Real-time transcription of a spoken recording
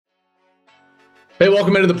Hey,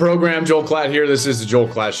 welcome into the program. Joel Klatt here. This is the Joel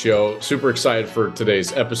Klatt Show. Super excited for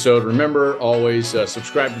today's episode. Remember, always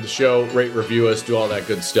subscribe to the show, rate, review us, do all that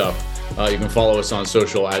good stuff. You can follow us on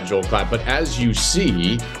social at Joel Klatt. But as you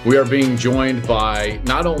see, we are being joined by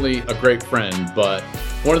not only a great friend, but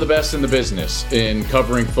one of the best in the business in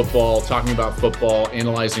covering football, talking about football,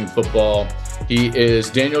 analyzing football. He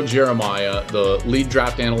is Daniel Jeremiah, the lead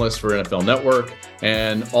draft analyst for NFL Network,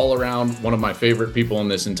 and all around one of my favorite people in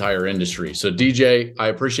this entire industry. So DJ, I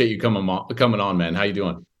appreciate you coming on, man. How you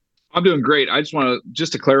doing? I'm doing great. I just want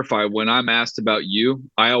to clarify, when I'm asked about you,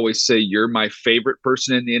 I always say you're my favorite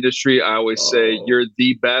person in the industry. I always say you're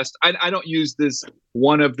the best. I don't use this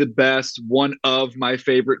one of the best, one of my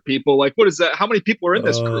favorite people. Like, what is that? How many people are in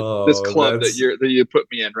this group, this club that you put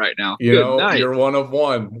me in right now? Good night. You're one of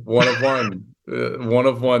one, one of one, one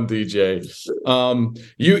of one, DJ.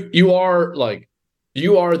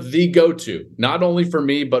 You are the go-to, not only for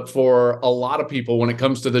me, but for a lot of people when it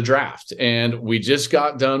comes to the draft. And we just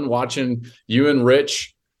got done watching you and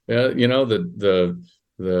Rich, the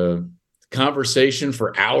conversation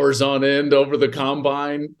for hours on end over the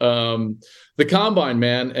combine. The combine,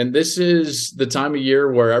 man. And this is the time of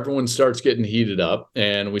year where everyone starts getting heated up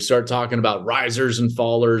and we start talking about risers and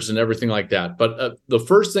fallers and everything like that. But the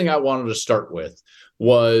first thing I wanted to start with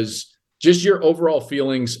was just your overall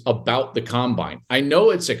feelings about the combine. I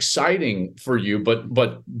know it's exciting for you,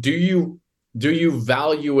 but do you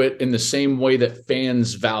value it in the same way that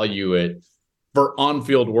fans value it for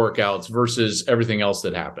on-field workouts versus everything else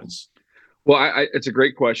that happens? Well, it's a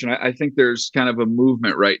great question. I think there's kind of a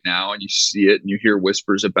movement right now, and you see it, and you hear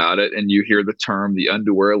whispers about it, and you hear the term the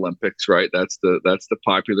underwear Olympics, right? That's the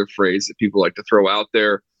popular phrase that people like to throw out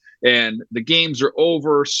there. And the games are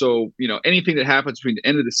over. So, anything that happens between the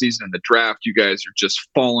end of the season and the draft, you guys are just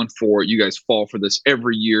falling for it. You guys fall for this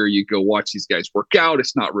every year. You go watch these guys work out.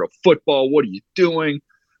 It's not real football. What are you doing?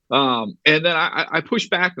 And then I push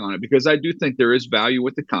back on it because I do think there is value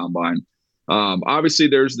with the combine. Obviously,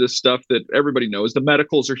 there's this stuff that everybody knows. The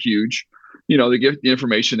medicals are huge. They get the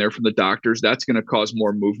information there from the doctors. That's going to cause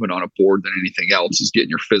more movement on a board than anything else, is getting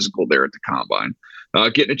your physical there at the combine.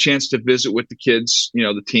 Getting a chance to visit with the kids,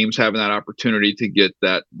 the teams having that opportunity to get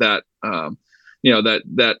that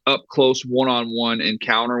up close one-on-one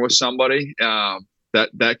encounter with somebody,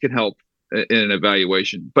 that can help in an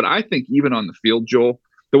evaluation. But I think even on the field, Joel,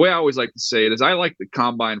 the way I always like to say it is I like the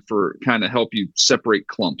combine for kind of help you separate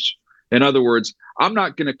clumps. In other words, I'm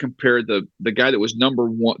not going to compare the guy that was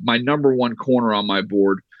my number one corner on my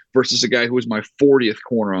board versus a guy who was my 40th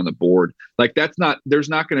corner on the board. Like there's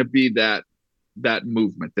not going to be that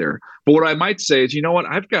movement there. But what I might say is,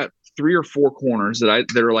 I've got 3 or 4 corners that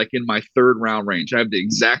are like in my 3rd round range. I have the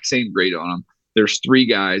exact same grade on them. There's 3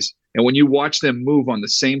 guys. And when you watch them move on the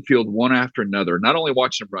same field, one after another, not only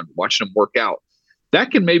watch them run, watch them work out, that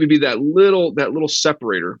can maybe be that little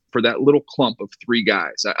separator for that little clump of 3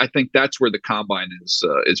 guys. I think that's where the combine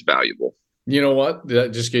is valuable. You know what?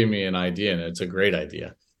 That just gave me an idea, and it's a great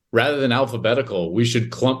idea. Rather than alphabetical, we should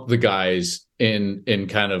clump the guys in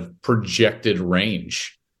kind of projected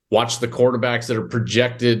range. Watch the quarterbacks that are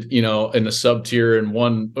projected, in the sub tier in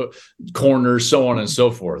one corner, so on and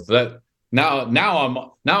so forth. That now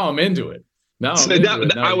I'm into it.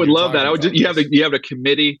 I would love that. You have a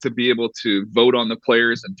committee to be able to vote on the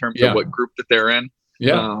players in terms of what group that they're in.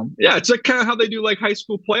 Yeah. It's like kind of how they do like high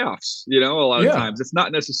school playoffs, a lot of times. It's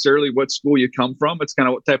not necessarily what school you come from. It's kind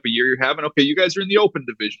of what type of year you're having. Okay, you guys are in the open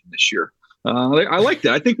division this year. I like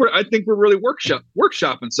that. I think we're really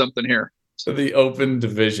workshopping something here. So the open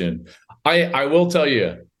division. I will tell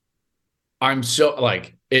you, I'm so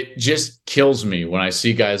it just kills me when I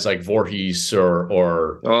see guys like Voorhees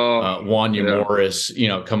or Wanya Morris,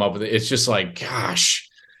 come up with it. It's just like, gosh,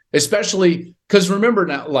 especially because remember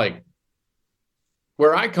now,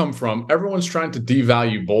 where I come from, everyone's trying to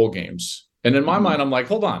devalue bowl games. And in my mind, I'm like,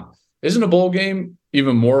 hold on, isn't a bowl game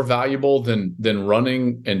even more valuable than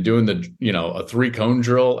running and doing a 3-cone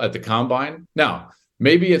drill at the combine? Now,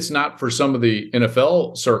 maybe it's not for some of the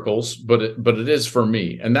NFL circles, but it is for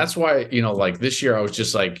me. And that's why, this year I was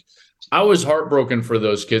just like, I was heartbroken for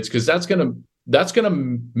those kids because that's going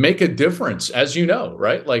to make a difference, as you know,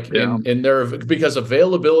 right? In their, because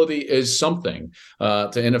availability is something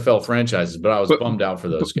to NFL franchises, but I was bummed out for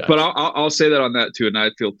those guys. But I'll say that on that too. And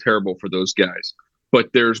I feel terrible for those guys, but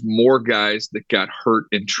there's more guys that got hurt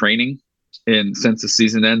in training since the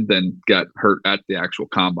season end than got hurt at the actual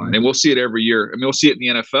combine. And we'll see it every year. I mean, we'll see it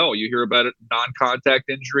in the NFL. You hear about it, non-contact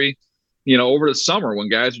injury, over the summer when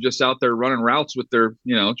guys are just out there running routes with their,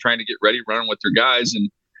 trying to get ready, running with their guys, and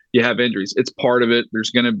you have injuries. It's part of it. There's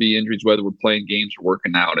going to be injuries, whether we're playing games or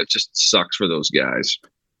working out. It just sucks for those guys.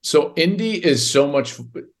 So Indy is so much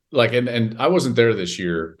like, and I wasn't there this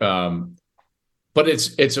year, but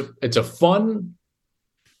it's a fun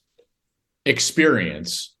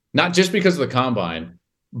experience, not just because of the combine,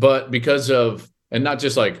 but because of, and not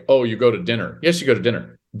just like, oh, you go to dinner. Yes, you go to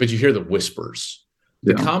dinner, but you hear the whispers.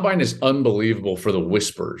 The combine is unbelievable for the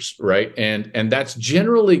whispers, right? And that's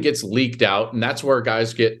generally gets leaked out, and that's where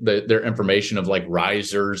guys get their information of like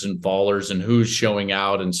risers and fallers and who's showing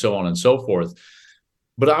out and so on and so forth.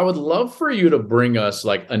 But I would love for you to bring us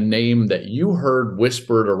like a name that you heard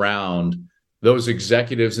whispered around those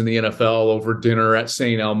executives in the NFL over dinner at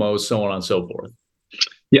St. Elmo's, so on and so forth.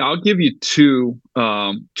 Yeah, I'll give you two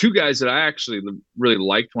guys that I actually really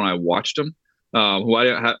liked when I watched them. Who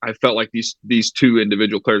I felt like these two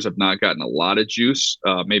individual players have not gotten a lot of juice.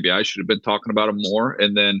 Maybe I should have been talking about them more.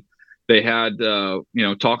 And then they had,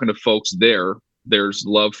 talking to folks there's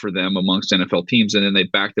love for them amongst NFL teams, and then they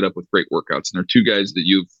backed it up with great workouts. And they're two guys that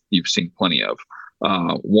you've seen plenty of.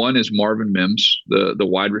 One is Marvin Mims, the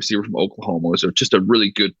wide receiver from Oklahoma. Is just a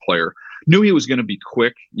really good player. Knew he was going to be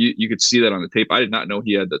quick. You could see that on the tape. I did not know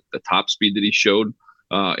he had the top speed that he showed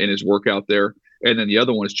in his workout there. And then the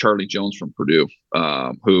other one is Charlie Jones from Purdue,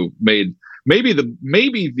 who made maybe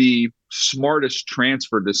the smartest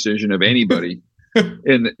transfer decision of anybody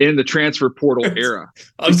in the transfer portal era.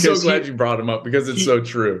 I'm so glad you brought him up because it's so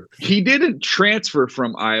true. He didn't transfer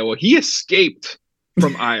from Iowa. He escaped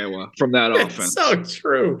from Iowa from that offense. So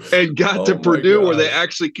true. And got to Purdue where they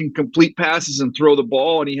actually can complete passes and throw the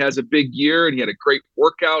ball. And he has a big year and he had a great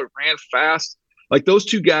workout, ran fast. Like those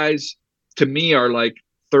two guys to me are like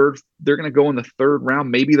they're going to go in the third round,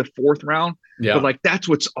 maybe the fourth round. Yeah. But like, that's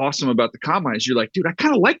what's awesome about the combine is you're like, dude, I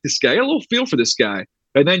kind of like this guy. I got a little feel for this guy.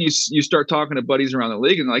 And then you start talking to buddies around the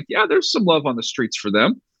league and like, yeah, there's some love on the streets for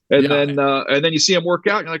them. And then you see him work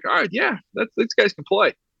out and you're like, all right, yeah, these guys can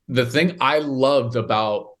play. The thing I loved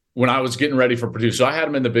about when I was getting ready for Purdue, so I had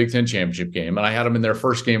them in the Big Ten championship game and I had them in their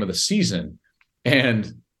first game of the season.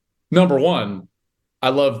 And number one, I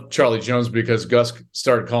love Charlie Jones because Gus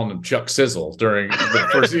started calling him Chuck Sizzle during the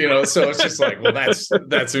first, so it's just like, well,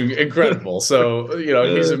 that's incredible. So,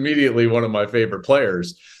 he's immediately one of my favorite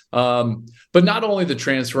players. But not only the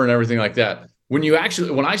transfer and everything like that,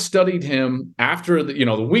 when I studied him after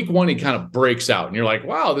the week one, he kind of breaks out and you're like,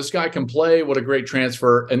 wow, this guy can play. What a great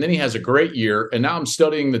transfer. And then he has a great year. And now I'm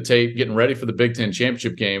studying the tape, getting ready for the Big Ten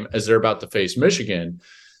championship game as they're about to face Michigan.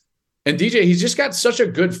 And DJ, he's just got such a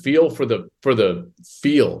good feel for the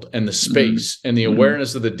field and the space and the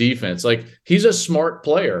awareness of the defense. Like he's a smart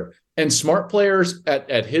player, and smart players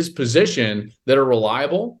at his position that are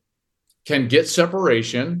reliable can get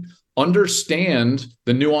separation, understand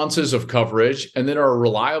the nuances of coverage, and then are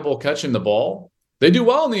reliable catching the ball. They do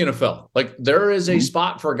well in the NFL. Like there is a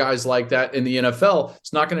spot for guys like that in the NFL.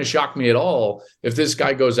 It's not going to shock me at all if this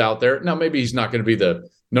guy goes out there. Now, maybe he's not going to be the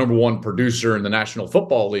number one producer in the National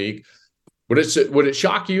Football League. Would it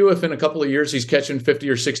shock you if in a couple of years he's catching 50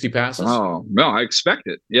 or 60 passes? Oh, no, I expect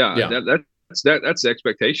it. Yeah. That's the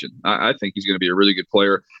expectation. I think he's going to be a really good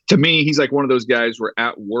player. To me, he's like one of those guys where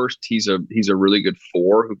at worst he's a really good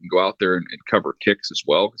 4 who can go out there and cover kicks as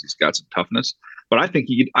well because he's got some toughness. But I think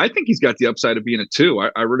he's got the upside of being a 2.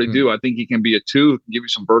 I really do. I think he can be a 2 who can give you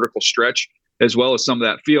some vertical stretch as well as some of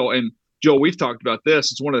that feel. And Joel, we've talked about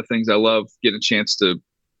this. It's one of the things I love getting a chance to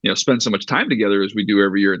spend so much time together as we do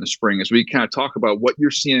every year in the spring, as we kind of talk about what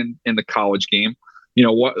you're seeing in the college game.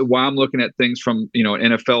 Why I'm looking at things from, an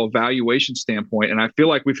NFL evaluation standpoint. And I feel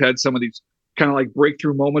like we've had some of these kind of like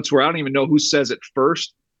breakthrough moments where I don't even know who says it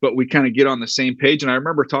first, but we kind of get on the same page. And I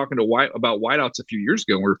remember talking to about wideouts a few years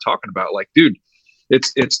ago, and we were talking about like, dude,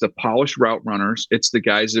 it's the polished route runners. It's the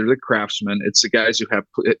guys that are the craftsmen. It's the guys who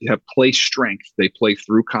have play strength. They play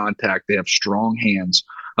through contact. They have strong hands.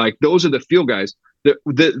 Like those are the field guys.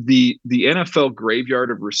 The NFL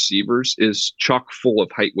graveyard of receivers is chock full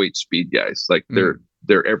of height, weight, speed guys. Like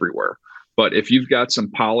they're everywhere. But if you've got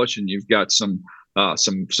some polish and you've got some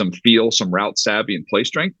feel, some route savvy and play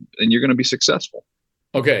strength, then you're going to be successful.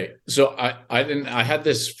 Okay, so I had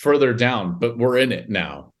this further down, but we're in it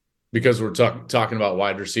now because we're talking about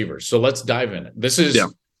wide receivers. So let's dive in it. This is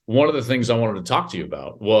one of the things I wanted to talk to you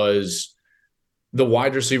about was the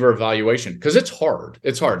wide receiver evaluation, because it's hard.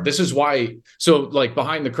 It's hard. This is why, so like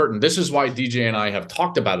behind the curtain, this is why DJ and I have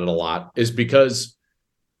talked about it a lot, is because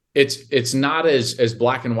it's not as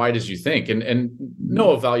black and white as you think. And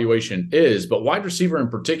no evaluation is, but wide receiver in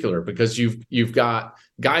particular, because you've got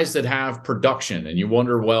guys that have production and you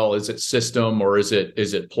wonder, well, is it system or is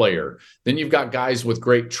it player? Then you've got guys with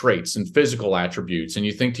great traits and physical attributes. And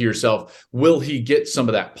you think to yourself, will he get some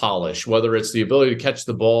of that polish, whether it's the ability to catch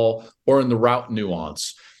the ball or in the route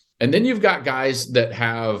nuance? And then you've got guys that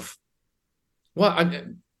have, how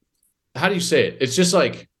do you say it? It's just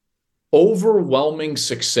like overwhelming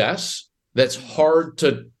success that's hard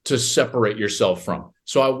to separate yourself from.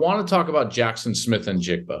 So I want to talk about Jackson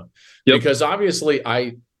Smith-Njigba because obviously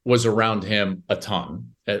I was around him a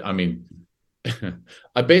ton. I mean,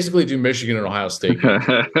 I basically do Michigan and Ohio State games,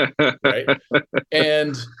 right?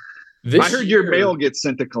 And I heard your mail gets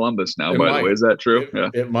sent to Columbus now, by the way. Is that true?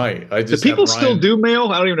 It might. Do people still do mail?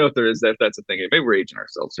 I don't even know if that's a thing. Maybe we're aging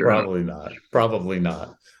ourselves here. Probably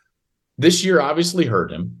not. This year obviously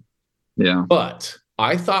hurt him. Yeah. But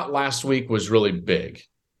I thought last week was really big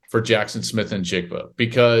for Jackson Smith-Njigba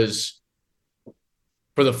because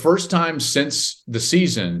for the first time since the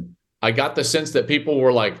season, I got the sense that people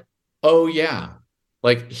were like, oh, yeah,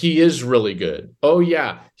 like he is really good. Oh,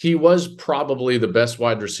 yeah, he was probably the best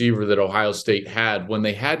wide receiver that Ohio State had when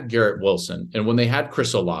they had Garrett Wilson and when they had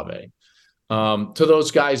Chris Olave. To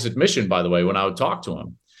those guys' admission, by the way, when I would talk to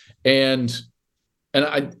him. And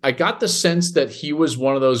I got the sense that he was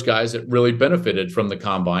one of those guys that really benefited from the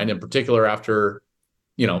combine, in particular after,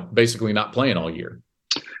 basically not playing all year.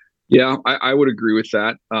 Yeah, I would agree with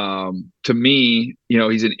that. To me,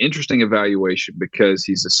 he's an interesting evaluation because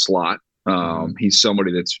he's a slot. He's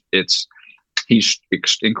somebody he's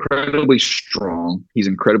incredibly strong. He's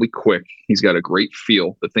incredibly quick. He's got a great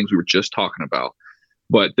feel, the things we were just talking about.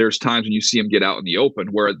 But there's times when you see him get out in the open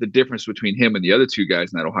where the difference between him and the other two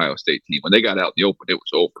guys in that Ohio State team, when they got out in the open, it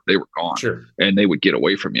was over. They were gone. Sure. And they would get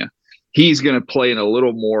away from you. He's going to play in a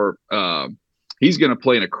little more he's going to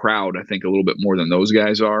play in a crowd, I think, a little bit more than those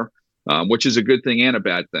guys are, which is a good thing and a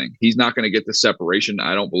bad thing. He's not going to get the separation.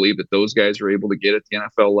 I don't believe that those guys are able to get at the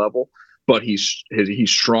NFL level, but he's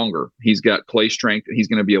stronger. He's got play strength, and he's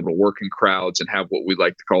going to be able to work in crowds and have what we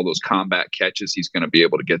like to call those combat catches. He's going to be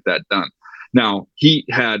able to get that done. Now, he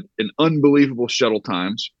had an unbelievable shuttle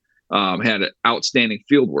times, had an outstanding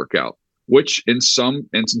field workout, which in some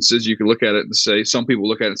instances you could look at it and say, some people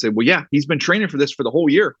look at it and say, well, yeah, he's been training for this for the whole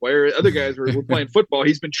year. Where other guys were playing football,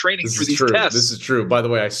 he's been training for these tests. This is true. By the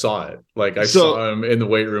way, I saw it. I saw him in the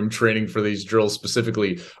weight room training for these drills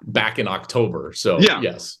specifically back in October. So, yeah.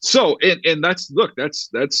 Yes. So, and that's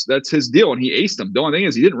his deal. And he aced them. The only thing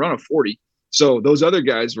is he didn't run a 40. So those other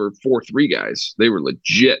guys were 4.3 guys. They were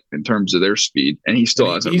legit in terms of their speed, and he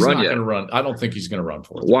still hasn't run yet. I don't think he's going to run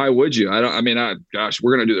 4.3. Why would you? We're going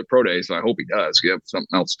to do the pro day, so I hope he does. We have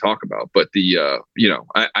something else to talk about. But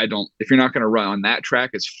I don't. If you're not going to run on that track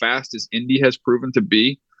as fast as Indy has proven to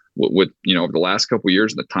be, with over the last couple of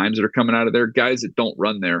years and the times that are coming out of there, guys that don't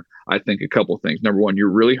run there, I think a couple of things. Number one, you're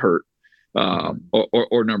really hurt.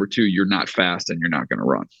 Or number two, you're not fast and you're not going to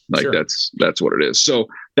run. Sure. That's what it is. So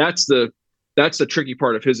that's the tricky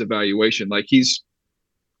part of his evaluation. He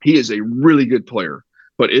is a really good player,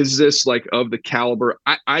 but is this of the caliber?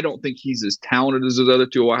 I don't think he's as talented as those other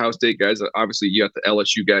two Ohio State guys. Obviously, you got the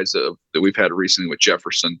LSU guys that we've had recently with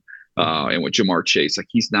Jefferson and with Jamar Chase.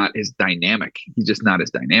 He's not as dynamic. He's just not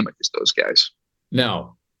as dynamic as those guys.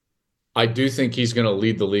 Now, I do think he's going to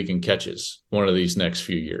lead the league in catches one of these next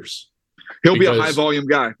few years. He'll be a high volume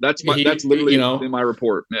guy. That's literally in my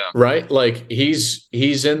report. Yeah. Right. He's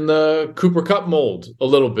in the Cooper Kupp mold a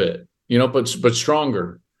little bit, but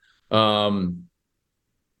stronger. I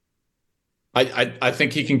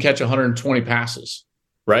think he can catch 120 passes.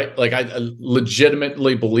 Right. I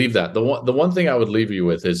legitimately believe that. The one thing I would leave you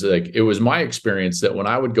with is it was my experience that when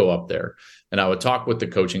I would go up there and I would talk with the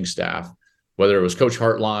coaching staff, whether it was Coach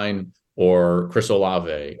Hartline or Chris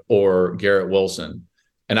Olave or Garrett Wilson,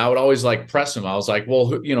 and I would always press him. I was like, well,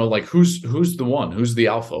 who's the one? Who's the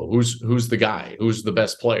alpha? Who's the guy? Who's the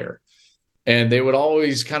best player? And they would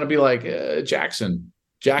always kind of be like, Jackson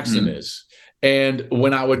is. And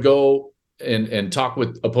when I would go and talk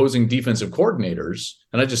with opposing defensive coordinators,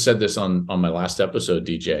 and I just said this on my last episode,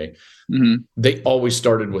 DJ, they always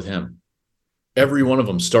started with him. Every one of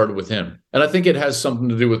them started with him. And I think it has something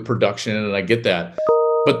to do with production, and I get that.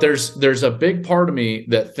 But there's a big part of me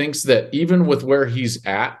that thinks that even with where he's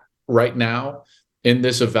at right now in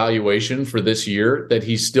this evaluation for this year, that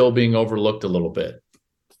he's still being overlooked a little bit.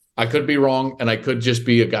 I could be wrong, and I could just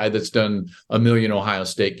be a guy that's done a million Ohio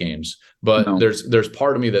State games. But there's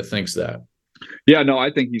part of me that thinks that. Yeah, no,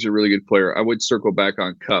 I think he's a really good player. I would circle back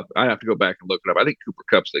on Kupp. I'd have to go back and look it up. I think Cooper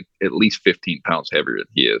Kupp's at least 15 pounds heavier than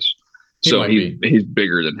he is. So he's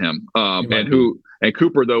bigger than him. And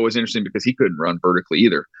Cooper, though, was interesting because he couldn't run vertically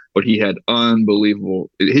either. But he had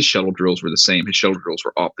unbelievable – his shuttle drills were the same. His shuttle drills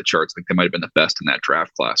were off the charts. I think they might have been the best in that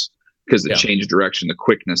draft class because the change of direction, the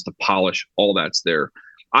quickness, the polish, all that's there.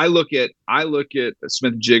 I look at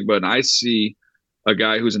Smith-Njigba, and I see A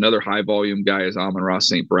guy who's another high volume guy is Amon-Ra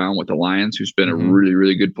St. Brown with the Lions, who's been a really,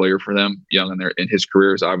 really good player for them. Young in his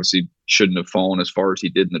career, is obviously shouldn't have fallen as far as he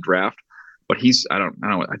did in the draft. But I don't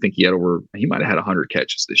know. I think he might have had 100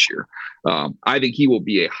 catches this year. I think he will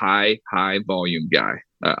be a high volume guy.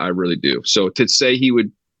 I really do. So I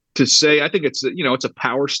think it's it's a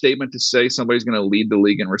power statement to say somebody's going to lead the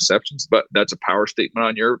league in receptions, but that's a power statement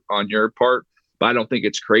on your part. But I don't think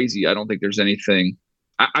it's crazy. I don't think there's anything.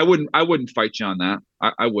 I wouldn't fight you on that.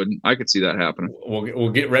 I wouldn't. I could see that happening. We'll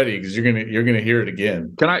get ready because you're gonna hear it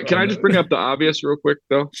again. Can I just bring up the obvious real quick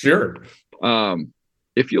though? Sure.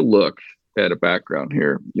 If you look at a background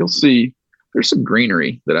here, you'll see there's some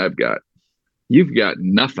greenery that I've got. You've got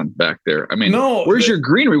nothing back there. I mean, where's your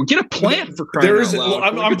greenery? Get a plant for crying out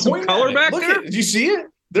loud. I'm some color back there. Did you see it?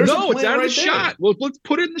 It's out of the shot. Well, let's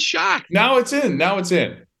put it in the shot. Now it's in.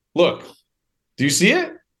 Look, do you see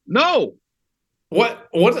it? No. What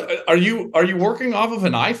are you working off of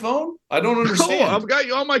an iPhone? I don't understand. No, I've got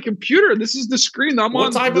you on my computer. This is the screen.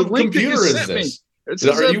 What type of computer is this?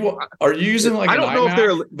 Are you using like an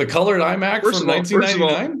iMac, the colored iMac from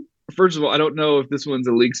 1999? First of all, I don't know if this one's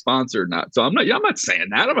a league sponsor or not. So I'm not saying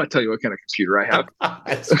that. I'm not telling you what kind of computer I have.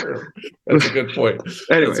 That's true. That's a good point.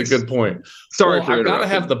 Anyways, that's a good point. Sorry for interrupting. I've got to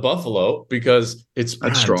have the Buffalo because it's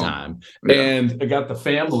prime time. Yeah. And I got the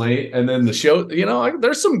family and then the show.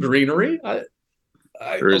 There's some greenery. I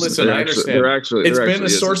understand. It's been a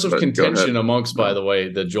source of contention amongst, by the way,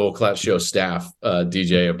 the Joel Klatt Show staff,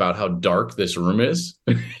 DJ, about how dark this room is.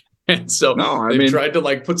 And so they tried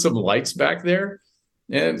to put some lights back there.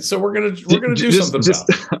 And so we're gonna do something about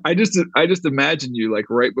it. I just imagine you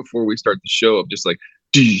right before we start the show of just like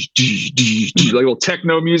little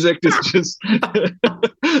techno music, just a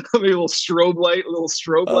little strobe light in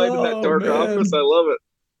that dark office. I love it.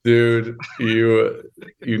 Dude, you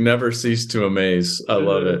never cease to amaze. I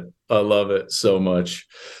love it. I love it so much.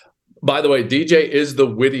 By the way, DJ is the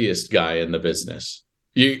wittiest guy in the business.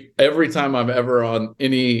 Every time I'm ever on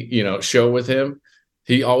any show with him,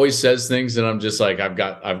 he always says things and I'm just like, I've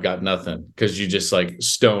got nothing, because you just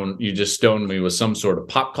stone me with some sort of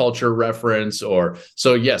pop culture reference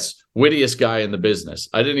so yes, wittiest guy in the business.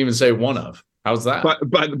 I didn't even say one of. How's that?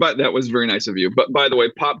 But that was very nice of you. But by the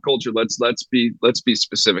way, pop culture, let's be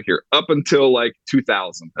specific here. Up until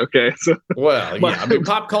 2000, okay? So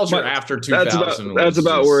pop culture after 2000. That's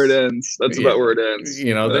about where it ends. About where it ends.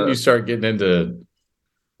 Then you start getting into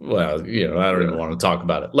I don't even want to talk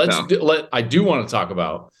about it. I do want to talk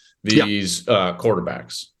about these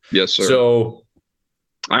quarterbacks. Yes, sir. So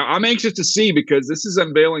I'm anxious to see, because this is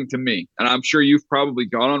unveiling to me, and I'm sure you've probably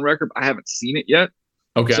gone on record. I haven't seen it yet.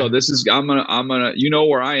 Okay. So I'm gonna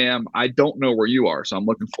where I am. I don't know where you are, so I'm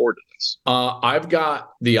looking forward to this. I've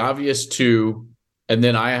got the obvious two, and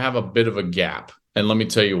then I have a bit of a gap, and let me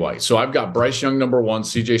tell you why. So I've got Bryce Young number 1,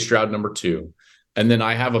 CJ Stroud number 2, and then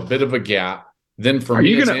I have a bit of a gap. Then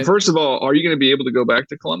first of all, are you gonna be able to go back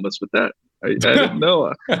to Columbus with that? I didn't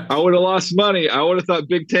know. I would have lost money. I would have thought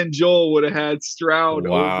Big Ten Joel would have had Stroud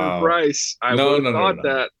over Bryce. I would have thought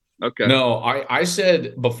that. Okay. No, I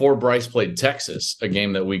said before Bryce played Texas, a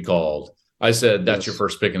game that we called, I said that's your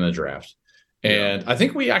first pick in the draft. And I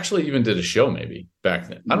think we actually even did a show maybe back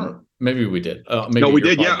then. I don't know. Maybe we did. No, we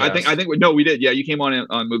did. Yeah, I think we did. Yeah, you came on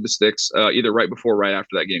Move the Sticks either right before or right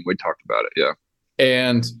after that game. We talked about it. Yeah.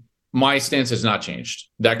 And my stance has not changed.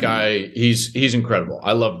 That guy, he's incredible.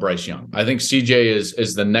 I love Bryce Young. I think CJ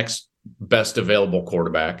is the next best available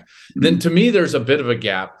quarterback. Then to me, there's a bit of a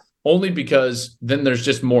gap, only because then there's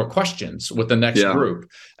just more questions with the next group.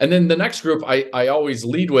 And then the next group, I always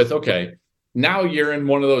lead with, okay, now you're in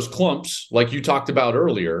one of those clumps like you talked about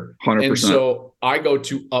earlier. 100%. And so I go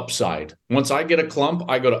to upside. Once I get a clump,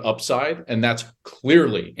 I go to upside, and that's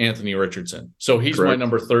clearly Anthony Richardson. So he's my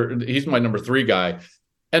number 3 guy.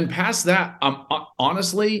 And past that, I'm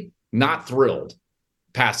honestly not thrilled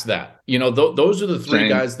past that. Those are the 3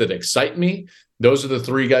 guys that excite me. Those are the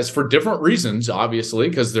 3 guys for different reasons, obviously,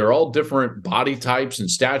 because they're all different body types and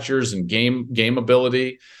statures and game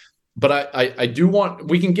ability. But I do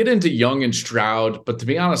we can get into Young and Stroud, but to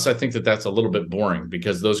be honest, I think that's a little bit boring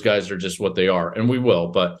because those guys are just what they are, and we will.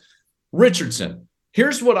 But Richardson,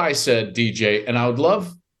 here's what I said, DJ, and I would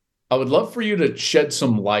love for you to shed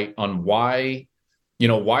some light on why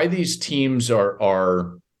these teams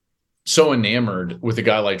are so enamored with a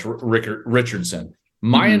guy like Richardson.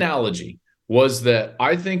 My analogy was that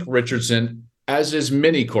I think Richardson, as is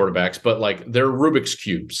many quarterbacks, but they're Rubik's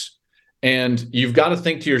Cubes. And you've got to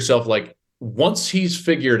think to yourself, once he's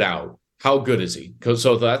figured out, how good is he?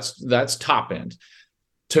 So that's top end.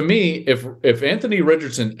 To me, if Anthony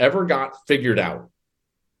Richardson ever got figured out,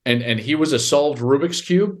 and he was a solved Rubik's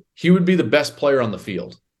Cube, he would be the best player on the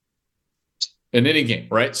field in any game,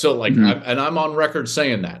 right? So like, I'm on record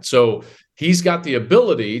saying that. So he's got the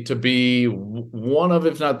ability to be one of,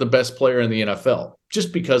 if not the best player in the NFL,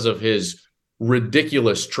 just because of his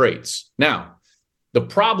ridiculous traits. Now, the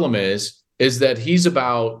problem is that he's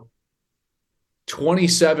about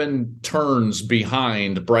 27 turns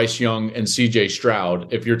behind Bryce Young and CJ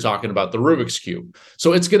Stroud if you're talking about the Rubik's Cube.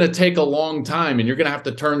 So it's going to take a long time, and you're going to have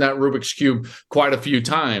to turn that Rubik's Cube quite a few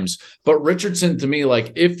times. But Richardson, to me,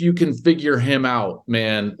 like, if you can figure him out,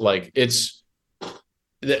 man, like,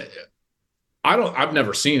 I've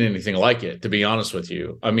never seen anything like it, to be honest with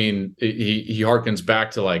you. I mean, he harkens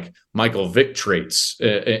back to like Michael Vick traits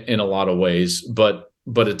in a lot of ways, but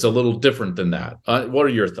it's a little different than that. What are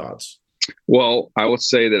your thoughts? Well, I would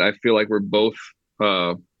say that I feel like we're both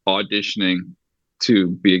auditioning to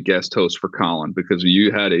be a guest host for Colin, because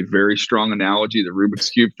you had a very strong analogy. The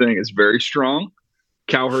Rubik's Cube thing is very strong.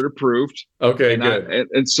 Cowherd approved. Okay, good.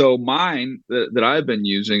 And so mine that I've been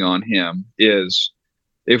using on him is,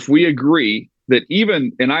 if we agree that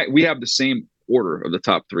we have the same order of the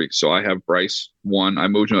top three. So I have Bryce 1. I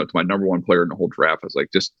moved him up to my number 1 player in the whole draft. I was like,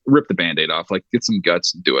 just rip the Band-Aid off, like get some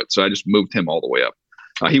guts and do it. So I just moved him all the way up.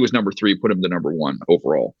 He was number 3, put him to number 1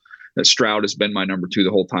 overall. Stroud has been my number 2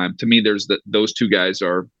 the whole time. To me, those two guys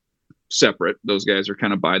are separate. Those guys are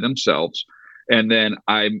kind of by themselves. And then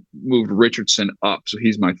I moved Richardson up, so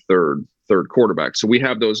he's my third quarterback. So we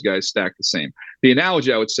have those guys stacked the same. The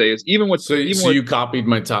analogy I would say is so you copied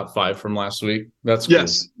my top 5 from last week. That's cool.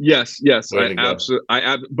 Yes. I absolutely.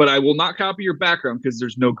 But I will not copy your background because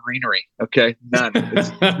there's no greenery. Okay, none.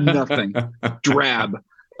 It's nothing. Drab.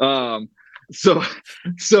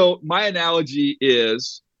 So my analogy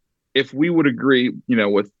is, if we would agree,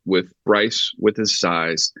 with Bryce, with his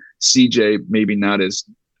size, CJ maybe not as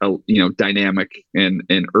dynamic and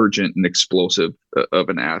urgent and explosive of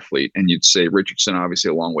an athlete, and you'd say Richardson obviously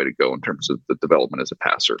a long way to go in terms of the development as a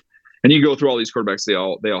passer. And you go through all these quarterbacks, they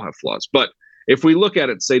all have flaws. But if we look at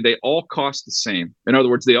it and say they all cost the same, in other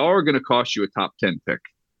words, they all are going to cost you a top 10 pick.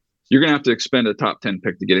 You're going to have to expend a top 10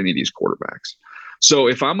 pick to get any of these quarterbacks. So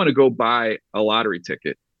if I'm going to go buy a lottery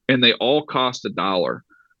ticket and they all cost $1,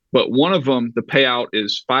 but one of them, the payout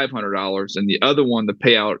is $500, and the other one, the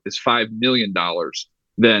payout is $5 million,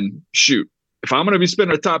 then shoot. If I'm going to be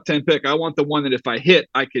spending a top 10 pick, I want the one that if I hit,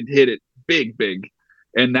 I could hit it big.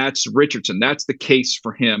 And that's Richardson. That's the case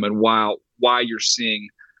for him, and why you're seeing,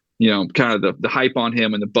 kind of the hype on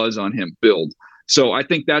him and the buzz on him build. So I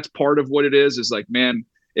think that's part of what it is like, man,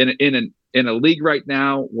 in a league right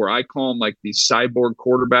now where I call them like these cyborg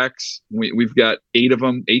quarterbacks, we've got 8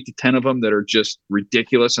 to 10 of them that are just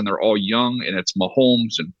ridiculous, and they're all young, and it's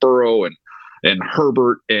Mahomes and Burrow and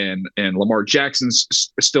Herbert and Lamar Jackson's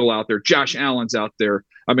still out there. Josh Allen's out there.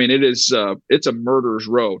 I mean, it's a murderer's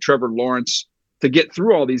row. Trevor Lawrence. To get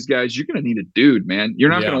through all these guys, you're going to need a dude, man. You're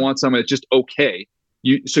not going to want somebody that's just okay.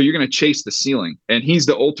 So you're going to chase the ceiling, and he's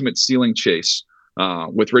the ultimate ceiling chase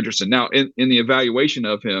with Richardson. Now, in the evaluation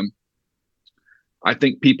of him, I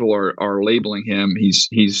think people are labeling him. He's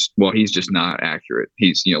just not accurate.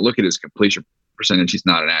 He's, look at his completion percentage. He's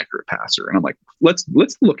not an accurate passer. And I'm like, let's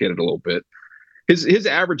look at it a little bit. His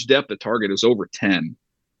average depth of target is over 10.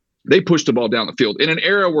 They pushed the ball down the field in an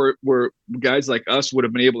era where guys like us would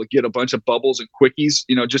have been able to get a bunch of bubbles and quickies,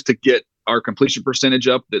 just to get our completion percentage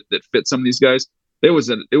up that fit some of these guys. It was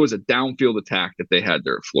a downfield attack that they had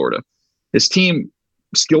there at Florida. His team,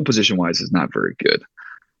 skill position wise, is not very good.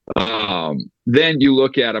 Then you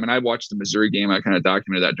look at him, and I watched the Missouri game. I kind of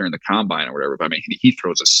documented that during the combine or whatever. But I mean, he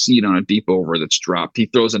throws a seed on a deep over that's dropped. He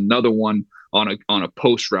throws another one on a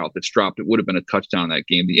post route that's dropped. It would have been a touchdown in that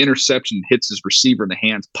game. The interception hits his receiver in the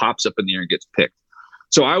hands, pops up in the air, and gets picked.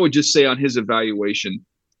 So I would just say on his evaluation,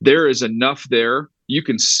 there is enough there. You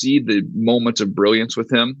can see the moments of brilliance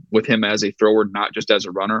with him as a thrower, not just as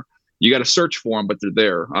a runner. You got to search for them, but they're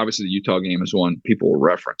there. Obviously, the Utah game is one people will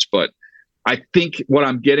reference. But I think what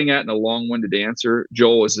I'm getting at in a long-winded answer,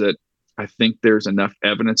 Joel, is that I think there's enough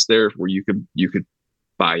evidence there where you could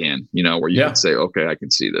buy in, where you can say, okay, I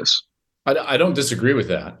can see this. I don't disagree with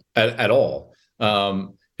that at all.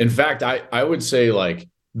 In fact, I would say like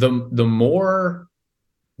the more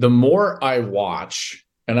I watch,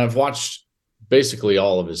 and I've watched basically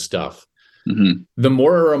all of his stuff, the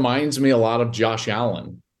more it reminds me a lot of Josh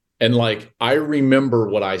Allen. And like, I remember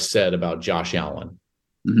what I said about Josh Allen,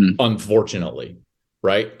 unfortunately,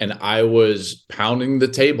 right? And I was pounding the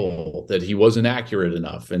table that he wasn't accurate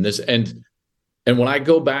enough. And when I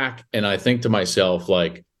go back and I think to myself,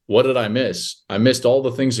 like, what did I miss? I missed all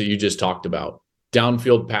the things that you just talked about.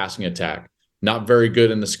 Downfield passing attack, not very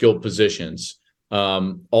good in the skilled positions.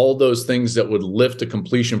 all those things that would lift a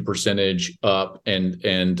completion percentage up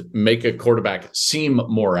and make a quarterback seem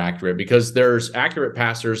more accurate, because there's accurate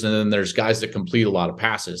passers and then there's guys that complete a lot of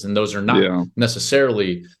passes, and those are not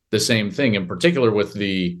necessarily the same thing, in particular with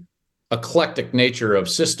the eclectic nature of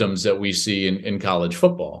systems that we see in college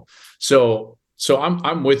football. So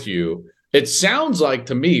I'm with you. It sounds like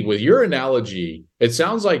to me, with your analogy, it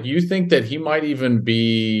sounds like you think that he might even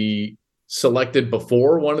be selected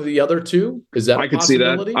before one of the other two. Is that I could see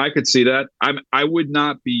that? I could see that. I would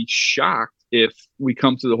not be shocked if we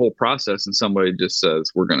come through the whole process and somebody just says,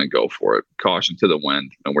 we're going to go for it, caution to the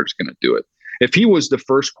wind, and we're just going to do it. If he was the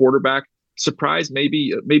first quarterback, surprise,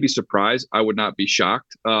 maybe surprise, I would not be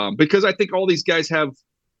shocked, because I think all these guys have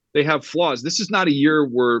flaws. This is not a year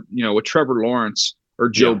where, with Trevor Lawrence or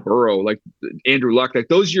Joe Burrow, like Andrew Luck, like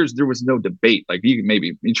those years, there was no debate. Like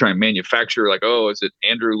you try and manufacture like, oh, is it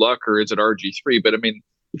Andrew Luck or is it RG3? But I mean,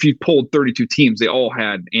 if you pulled 32 teams, they all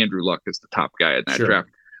had Andrew Luck as the top guy in that draft.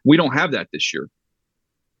 We don't have that this year.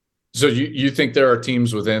 So you think there are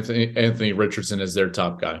teams with Anthony Richardson as their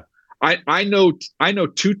top guy? I know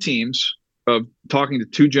two teams, of talking to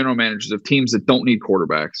two general managers of teams that don't need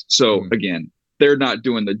quarterbacks. So again, they're not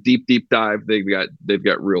doing the deep dive. They've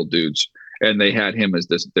got real dudes. And they had him as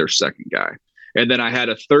their second guy. And then I had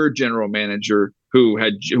a third general manager who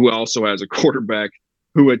also has a quarterback,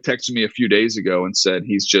 who had texted me a few days ago and said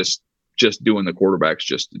he's just doing the quarterbacks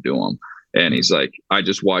just to do them. And he's like, I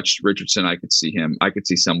just watched Richardson. I could see him. I could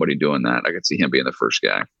see somebody doing that. I could see him being the first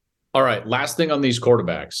guy. All right. Last thing on these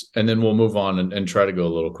quarterbacks, and then we'll move on and try to go a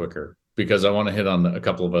little quicker, because I want to hit on a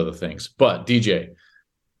couple of other things. But DJ,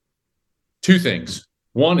 two things.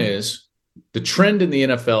 One is, the trend in the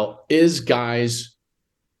NFL is guys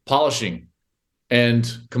polishing and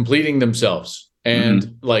completing themselves.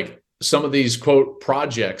 And like some of these quote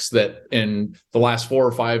projects that in the last 4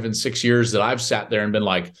 or 5 and 6 years that I've sat there and been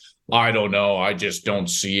like, I don't know, I just don't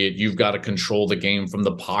see it. You've got to control the game from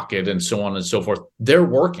the pocket and so on and so forth. They're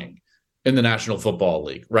working in the National Football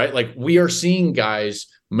League, right? Like we are seeing guys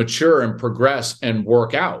mature and progress and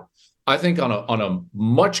work out, I think on a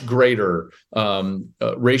much greater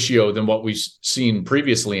ratio than what we've seen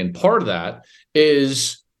previously. And part of that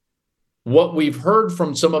is what we've heard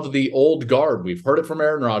from some of the old guard. We've heard it from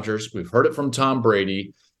Aaron Rodgers. We've heard it from Tom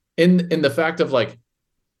Brady in the fact of like,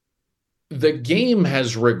 the game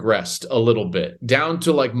has regressed a little bit down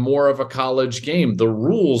to like more of a college game. The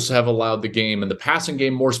rules have allowed the game, and the passing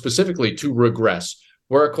game more specifically, to regress,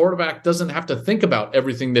 where a quarterback doesn't have to think about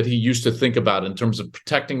everything that he used to think about in terms of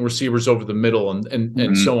protecting receivers over the middle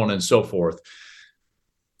and so on and so forth.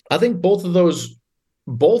 I think both of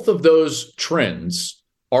those trends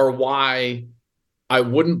are why I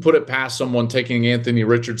wouldn't put it past someone taking Anthony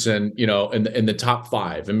Richardson, in the top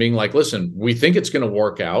 5 and being like, listen, we think it's going to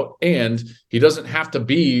work out, and he doesn't have to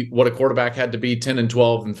be what a quarterback had to be 10 and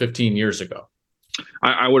 12 and 15 years ago.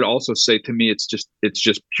 I would also say, to me, it's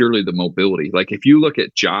just purely the mobility. Like if you look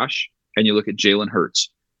at Josh and you look at Jalen Hurts,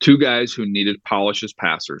 two guys who needed polish as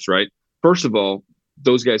passers, right? First of all,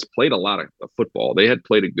 those guys played a lot of football. They had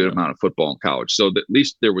played a good amount of football in college. So at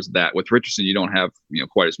least there was that. With Richardson, you don't have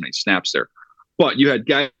quite as many snaps there. But you had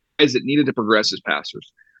guys that needed to progress as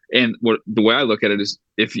passers. And the way I look at it is,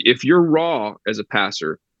 if you're raw as a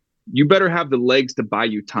passer, you better have the legs to buy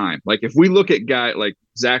you time. Like if we look at guy like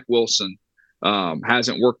Zach Wilson,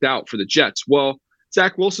 hasn't worked out for the Jets. Well,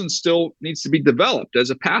 Zach Wilson still needs to be developed as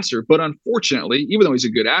a passer, but unfortunately, even though he's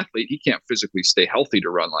a good athlete, he can't physically stay healthy to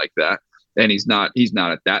run like that, and he's not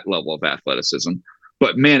at that level of athleticism.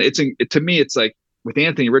 But man, to me, it's like with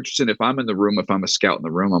Anthony Richardson, if I'm in the room, if I'm a scout in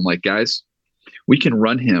the room, I'm like, guys, we can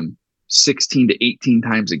run him 16 to 18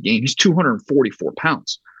 times a game. He's 244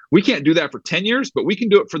 pounds. We can't do that for 10 years, but we can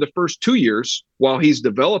do it for the first 2 years while he's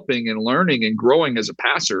developing and learning and growing as a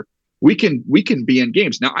passer. We can be in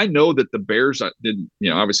games. Now, I know that the Bears didn't,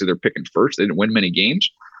 obviously they're picking first. They didn't win many games,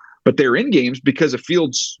 but they're in games because of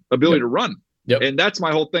Fields' ability to run. Yep. And that's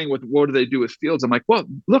my whole thing with what do they do with Fields? I'm like, well,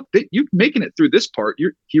 look, you're making it through this part.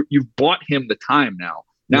 You've bought him the time now.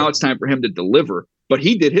 Now it's time for him to deliver. But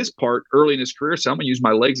he did his part early in his career, so I'm going to use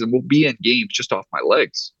my legs, and we'll be in games just off my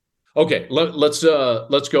legs. Okay, let's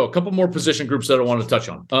go. A couple more position groups that I want to touch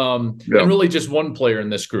on. And really just one player in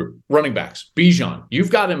this group, running backs. Bijan, you've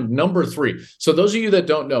got him number 3. So those of you that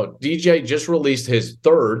don't know, DJ just released his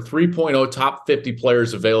third 3.0 top 50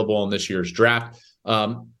 players available in this year's draft.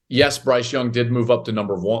 Yes, Bryce Young did move up to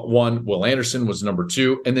number 1. Will Anderson was number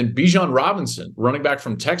 2. And then Bijan Robinson, running back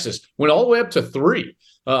from Texas, went all the way up to 3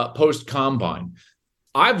 post-combine.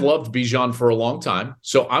 I've loved Bijan for a long time,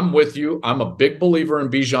 so I'm with you. I'm a big believer in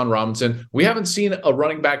Bijan Robinson. We haven't seen a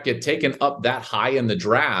running back get taken up that high in the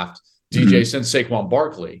draft DJ since Saquon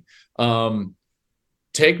Barkley.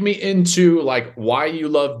 Take me into like why you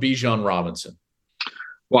love Bijan Robinson.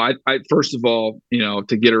 Well, I first of all,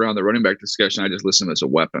 to get around the running back discussion, I just list him as a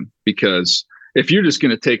weapon, because if you're just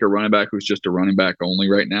going to take a running back who's just a running back only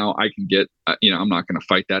right now, I can get, I'm not going to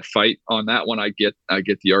fight that fight on that one. I get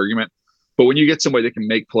the argument. But when you get somebody that can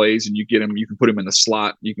make plays and you get him, you can put him in the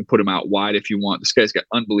slot, you can put him out wide if you want. This guy's got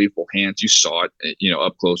unbelievable hands. You saw it,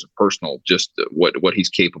 up close and personal, just what he's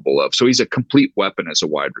capable of. So he's a complete weapon as a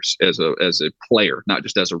player, not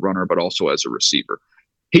just as a runner, but also as a receiver.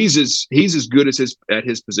 He's as good at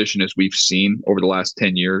his position as we've seen over the last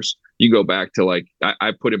 10 years. You go back to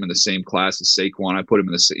I put him in the same class as Saquon. I put him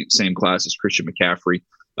in the same class as Christian McCaffrey.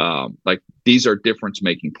 These are difference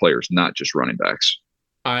making players, not just running backs.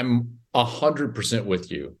 I'm 100%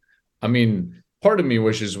 with you. I mean, part of me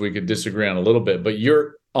wishes we could disagree on a little bit, but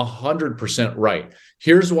you're 100% right.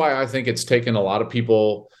 Here's why I think it's taken a lot of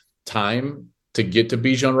people time to get to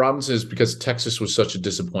Bijan Robinson, is because Texas was such a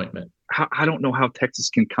disappointment. I don't know how Texas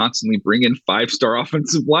can constantly bring in 5-star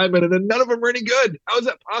offensive linemen and then none of them are any good. How is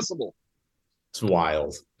that possible? It's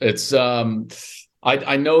wild. It's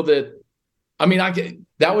I know that. I mean,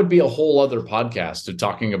 that would be a whole other podcast of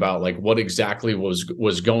talking about like what exactly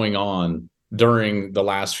was going on during the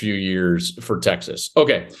last few years for Texas.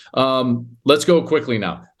 Okay, let's go quickly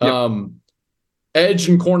now. Yep. Edge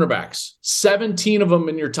and cornerbacks, 17 of them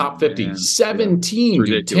in your top 50. Man, 17,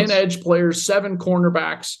 dude. 10 edge players, 7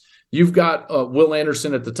 cornerbacks. You've got Will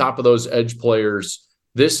Anderson at the top of those edge players.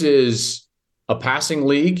 This is a passing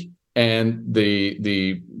league. And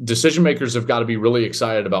the decision makers have got to be really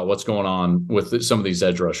excited about what's going on with some of these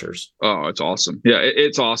edge rushers. Oh, it's awesome. Yeah,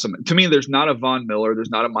 it's awesome. To me, there's not a Von Miller. There's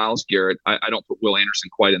not a Myles Garrett. I don't put Will Anderson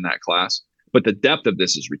quite in that class. But the depth of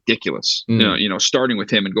this is ridiculous, starting with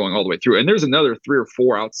him and going all the way through. And there's another 3 or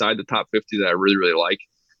 4 outside the top 50 that I really, really like.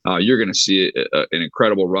 You're going to see an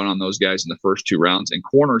incredible run on those guys in the first 2 rounds. And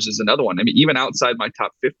corners is another one. I mean, even outside my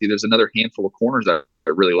top 50, there's another handful of corners that I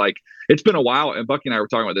really like. It's been a while, and Bucky and I were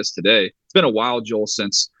talking about this today. It's been a while, Joel,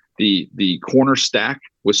 since the corner stack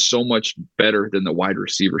was so much better than the wide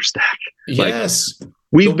receiver stack. Yes.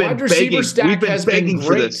 We've been begging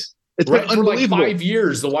for this. It's been unbelievable. For like 5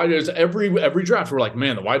 years, the wide every draft, we're like,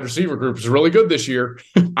 man, the wide receiver group is really good this year.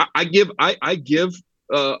 I give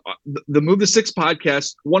the Move the Six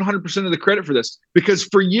podcast 100% of the credit for this, because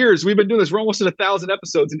for years we've been doing this. We're almost at 1,000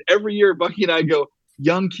 episodes, and every year Bucky and I go,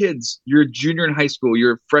 young kids, you're a junior in high school,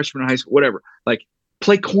 you're a freshman in high school, whatever, like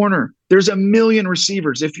play corner. There's a million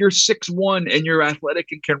receivers. If you're 6'1" and you're athletic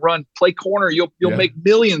and can run, play corner. You'll make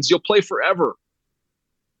millions. You'll play forever.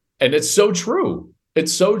 And it's so true.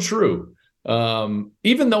 It's so true.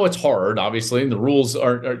 Even though it's hard, obviously, and the rules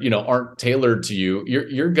aren't tailored to you,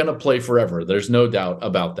 you're going to play forever. There's no doubt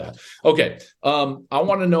about that. Okay. I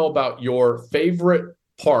want to know about your favorite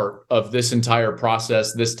part of this entire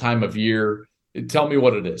process, this time of year. Tell me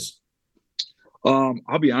what it is.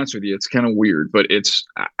 I'll be honest with you. It's kind of weird, but it's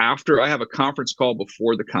after I have a conference call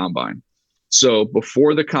before the combine. So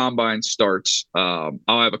before the combine starts, I'll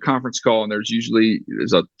have a conference call, and there's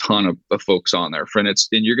a ton of folks on there. And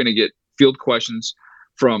you're going to get field questions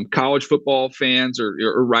from college football fans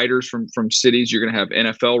or writers from cities. You're going to have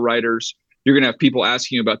NFL writers. You're going to have people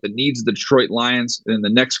asking you about the needs of the Detroit Lions. And the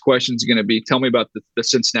next question is going to be, tell me about the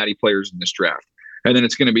Cincinnati players in this draft. And then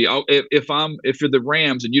it's going to be, if you're the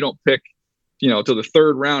Rams and you don't pick, till the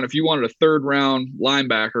 3rd round, if you wanted a 3rd round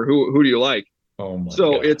linebacker, who do you like? Oh my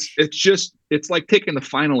so gosh. it's like taking the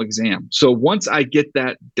final exam. So once I get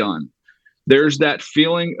that done, there's that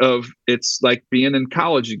feeling of, it's like being in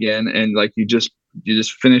college again, and like you just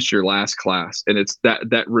finished your last class, and it's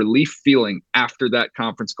that relief feeling after that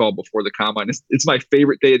conference call before the combine. It's my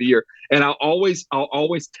favorite day of the year, and I'll always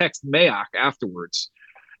text Mayock afterwards,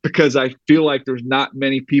 because I feel like there's not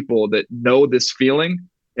many people that know this feeling.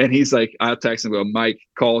 And he's like, I'll text him, go, Mike,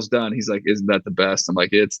 call's done. He's like, isn't that the best? I'm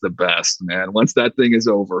like, it's the best, man. Once that thing is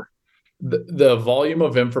over. The volume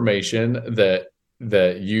of information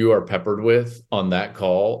that you are peppered with on that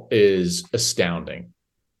call is astounding.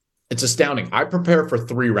 It's astounding. I prepare for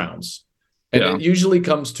 3 rounds, and it usually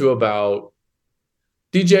comes to about,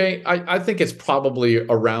 DJ, I think it's probably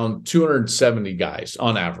around 270 guys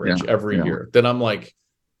on average every year that I'm like,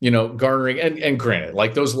 garnering, and granted,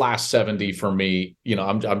 like those last 70 for me,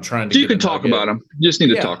 I'm trying to. So you can talk about them. You just need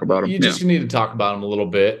to talk about them. You just need to talk about them a little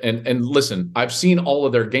bit. And listen, I've seen all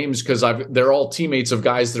of their games because they're all teammates of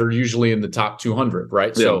guys that are usually in the top 200,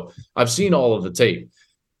 right? Yeah. So I've seen all of the tape.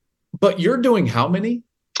 But you're doing how many?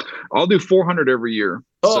 I'll do 400 every year.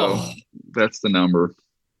 Oh. So that's the number.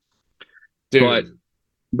 Dude.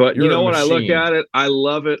 But you know, when I look at it, I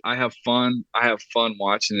love it. I have fun. I have fun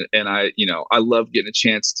watching it. And I love getting a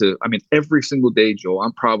chance to, every single day,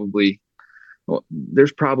 Joel,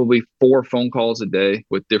 there's probably 4 phone calls a day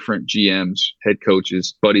with different GMs, head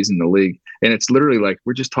coaches, buddies in the league. And it's literally like,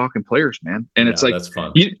 we're just talking players, man. And it's like, that's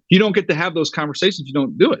fun. You don't get to have those conversations. You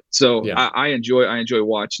don't do it. So I enjoy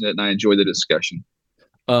watching it, and I enjoy the discussion.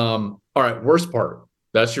 All right. Worst part.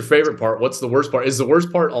 That's your favorite part. What's the worst part? Is the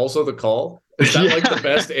worst part also the call? Is that like the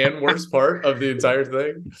best and worst part of the entire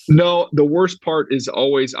thing? No, the worst part is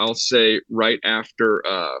always, I'll say, right after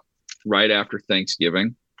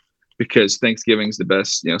Thanksgiving, because Thanksgiving's the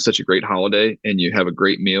best, such a great holiday, and you have a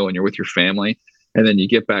great meal and you're with your family, and then you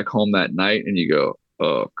get back home that night and you go,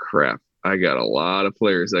 oh crap, I got a lot of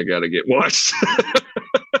players I got to get watched.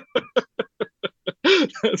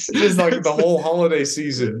 It's just like the whole holiday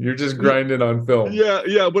season. You're just grinding on film.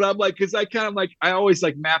 Yeah. But I'm like, because I always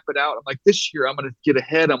like map it out. I'm like, this year I'm going to get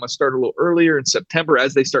ahead. I'm going to start a little earlier in September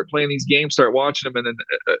as they start playing these games, start watching them. And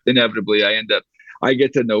then inevitably I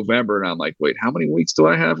get to November and I'm like, wait, how many weeks do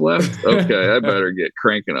I have left? Okay, I better get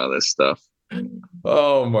cranking on this stuff.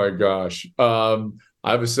 Oh my gosh. I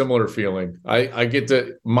have a similar feeling.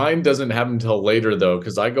 Mine doesn't happen until later though,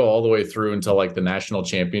 because I go all the way through until like the national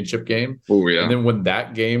championship game. Oh yeah. And then when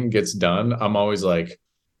that game gets done, I'm always like,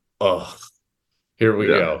 oh, here we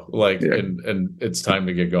go. And it's time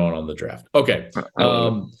to get going on the draft. Okay.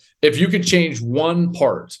 If you could change one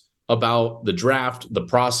part about the draft, the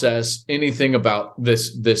process, anything about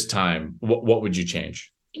this time, what would you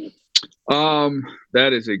change?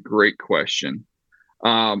 That is a great question.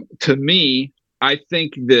 To me, I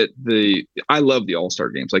think that I love the All-Star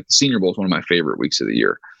games. Like the Senior Bowl is one of my favorite weeks of the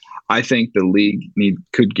year. I think the league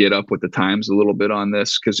could get up with the times a little bit on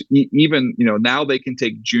this, because even, now they can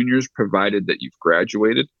take juniors provided that you've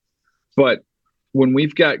graduated. But when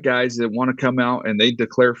we've got guys that want to come out and they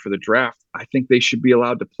declare for the draft, I think they should be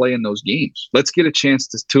allowed to play in those games. Let's get a chance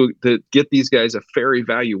to get these guys a fair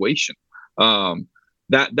evaluation.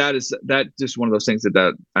 That's just one of those things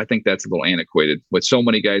that I think that's a little antiquated with so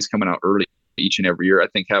many guys coming out early each and every year. I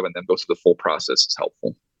think having them go through the full process is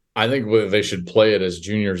helpful. I think they should play it as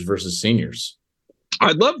juniors versus seniors.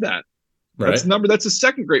 I'd love that. Right? That's a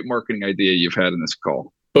second great marketing idea you've had in this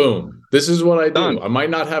call. Boom. This is what I do. Done. I might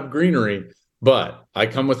not have greenery, but I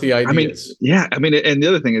come with the ideas. And the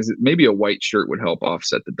other thing is that maybe a white shirt would help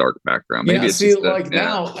offset the dark background. Maybe it's see, like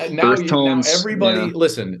now everybody,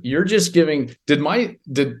 listen, you're just giving. Did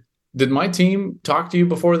my team talk to you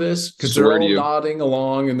before this? Because they're all nodding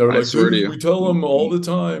along and they're like, we tell them all the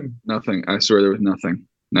time. Nothing. I swear there was nothing.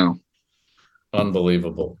 No.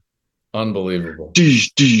 Unbelievable.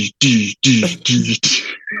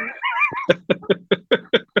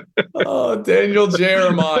 Oh, Daniel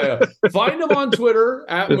Jeremiah. Find him on Twitter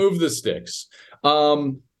at Move the Sticks.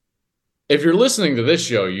 If you're listening to this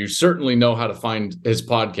show, you certainly know how to find his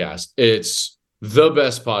podcast. It's the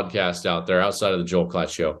best podcast out there outside of the Joel Klatt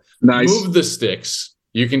Show. Nice. Move the Sticks.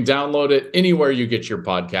 You can download it anywhere you get your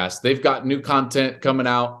podcast. They've got new content coming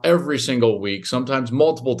out every single week, sometimes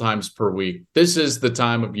multiple times per week. This is the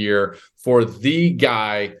time of year for the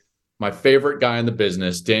guy, my favorite guy in the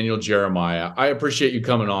business, Daniel Jeremiah. I appreciate you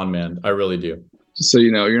coming on, man. I really do. So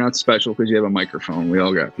you're not special because you have a microphone. We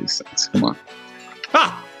all got these things. Come on.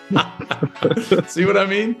 See what I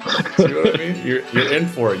mean? You're in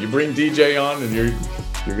for it. You bring DJ on and you're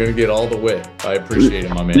going to get all the wit. I appreciate it,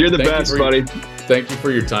 my man. You're the best, buddy. Thank you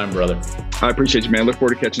for your time, brother. I appreciate you, man. Look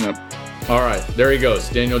forward to catching up. All right. There he goes.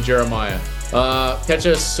 Daniel Jeremiah. Catch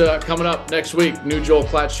us coming up next week. New Joel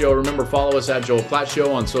Klatt Show. Remember, follow us at Joel Klatt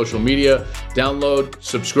Show on social media. Download,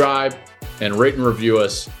 subscribe, and rate and review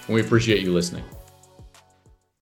us. And we appreciate you listening.